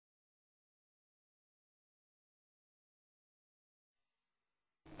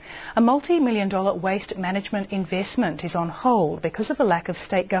A multi-million-dollar waste management investment is on hold because of the lack of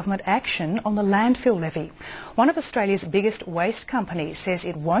state government action on the landfill levy. One of Australia's biggest waste companies says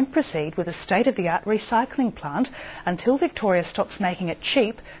it won't proceed with a state-of-the-art recycling plant until Victoria stops making it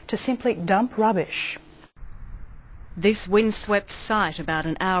cheap to simply dump rubbish. This windswept site about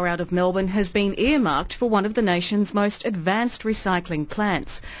an hour out of Melbourne has been earmarked for one of the nation's most advanced recycling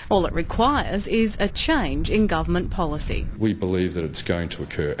plants. All it requires is a change in government policy. We believe that it's going to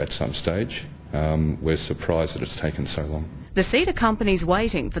occur at some stage. We're surprised that it's taken so long. The Cedar Company's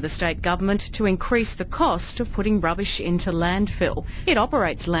waiting for the state government to increase the cost of putting rubbish into landfill. It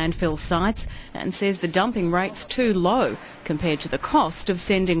operates landfill sites and says the dumping rate's too low compared to the cost of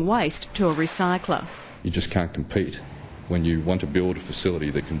sending waste to a recycler. You just can't compete when you want to build a facility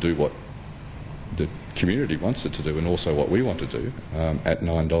that can do what the community wants it to do and also what we want to do. At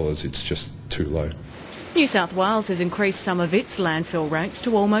 $9, it's just too low. New South Wales has increased some of its landfill rates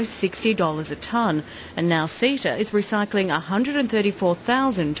to almost $60 a tonne, and now CETA is recycling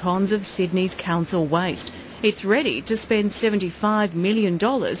 134,000 tonnes of Sydney's council waste. It's ready to spend $75 million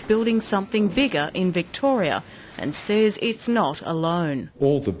building something bigger in Victoria, and says it's not alone.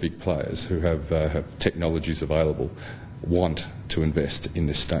 All the big players who have technologies available want to invest in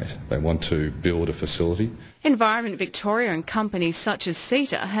this state. They want to build a facility. Environment Victoria and companies such as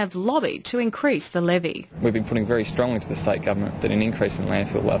CETA have lobbied to increase the levy. We've been putting very strongly to the state government that an increase in the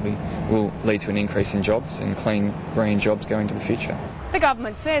landfill levy will lead to an increase in jobs and clean, green jobs going into the future. The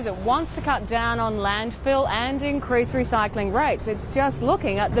government says it wants to cut down on landfill and increase recycling rates. It's just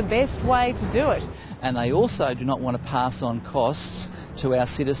looking at the best way to do it. And they also do not want to pass on costs to our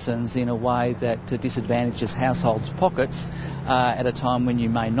citizens in a way that disadvantages households' pockets at a time when you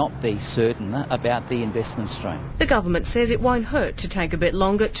may not be certain about the investment stream. The government says it won't hurt to take a bit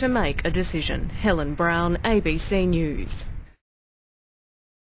longer to make a decision. Helen Brown, ABC News.